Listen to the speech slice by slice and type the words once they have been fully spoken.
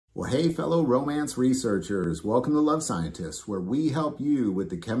Well, hey, fellow romance researchers, welcome to Love Scientists, where we help you with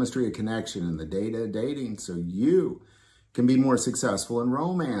the chemistry of connection and the data of dating so you can be more successful in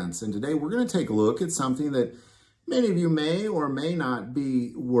romance. And today we're going to take a look at something that many of you may or may not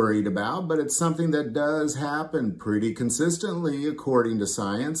be worried about, but it's something that does happen pretty consistently according to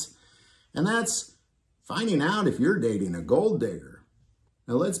science, and that's finding out if you're dating a gold digger.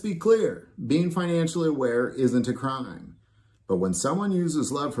 Now, let's be clear, being financially aware isn't a crime. But when someone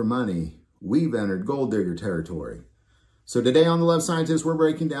uses love for money, we've entered gold digger territory. So today on The Love Scientist, we're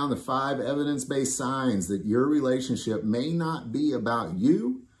breaking down the 5 evidence-based signs that your relationship may not be about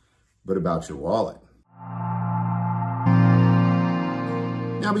you, but about your wallet.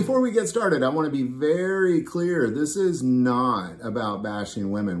 Now, before we get started, I want to be very clear. This is not about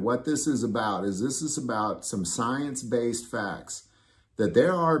bashing women. What this is about some science-based facts that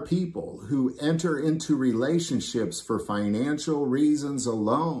there are people who enter into relationships for financial reasons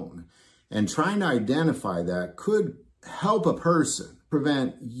alone, and trying to identify that could help a person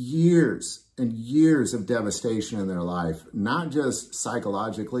prevent years and years of devastation in their life, not just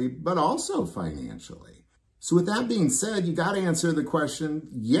psychologically, but also financially. So with that being said, you got to answer the question,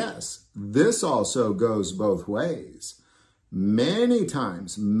 yes, this also goes both ways. Many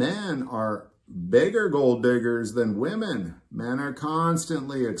times men are bigger gold diggers than women. Men are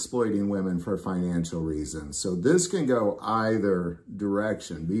constantly exploiting women for financial reasons. So this can go either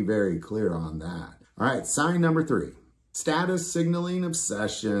direction. Be very clear on that. All right, sign number 3. Status signaling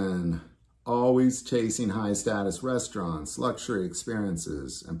obsession. Always chasing high status restaurants, luxury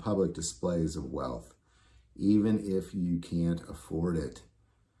experiences, and public displays of wealth, even if you can't afford it.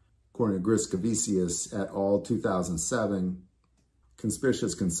 According to Griskevicius et al. 2007,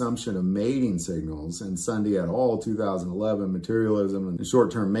 Conspicuous consumption of mating signals, and Sundie et al. 2011, Materialism and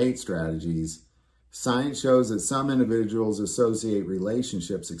short-term mate strategies, science shows that some individuals associate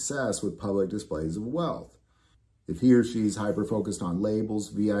relationship success with public displays of wealth. If he or she is hyper-focused on labels,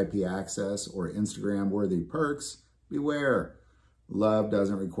 VIP access, or Instagram-worthy perks, beware. Love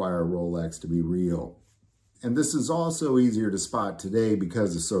doesn't require a Rolex to be real. And this is also easier to spot today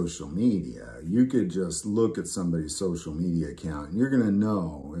because of social media. You could just look at somebody's social media account and you're going to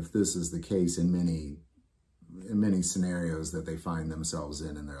know if this is the case in many scenarios that they find themselves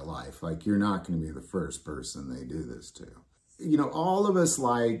in their life. Like, you're not going to be the first person they do this to. You know, all of us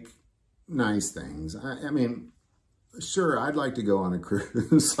like nice things. I mean, sure, I'd like to go on a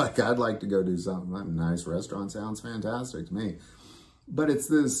cruise. Like, I'd like to go do something. A nice restaurant sounds fantastic to me. But it's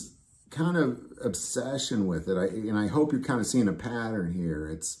this kind of obsession with it. And I hope you're kind of seeing a pattern here.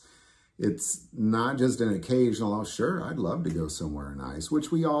 It's not just an occasional, oh, sure, I'd love to go somewhere nice,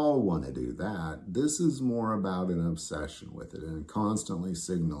 which we all want to do that. This is more about an obsession with it and constantly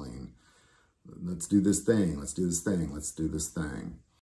signaling, let's do this thing, let's do this thing, let's do this thing.